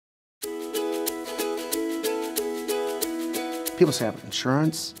People say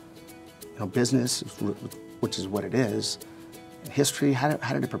insurance, business, which is what it is, history, how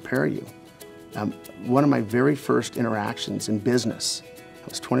did it prepare you? One of my very first interactions in business, I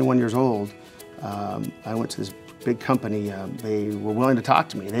was 21 years old. I went to this big company. They were willing to talk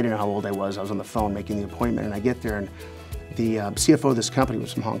to me. They didn't know how old I was. I was on the phone making the appointment, and I get there, and the CFO of this company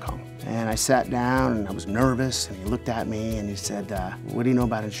was from Hong Kong. And I sat down, and I was nervous, and he looked at me, and he said, what do you know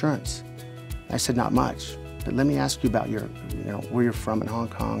about insurance? I said, not much, but let me ask you about your, where you're from in Hong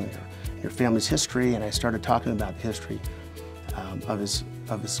Kong, and your family's history. And I started talking about the history of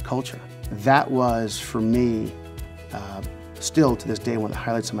his culture. That was, for me, still to this day, one of the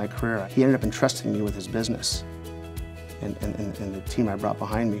highlights of my career. He ended up entrusting me with his business and the team I brought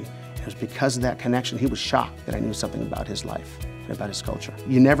behind me. It was because of that connection. He was shocked that I knew something about his life and about his culture.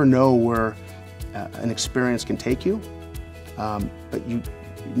 You never know where an experience can take you, but you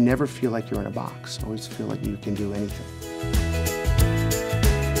never feel like you're in a box. Always feel like you can do anything.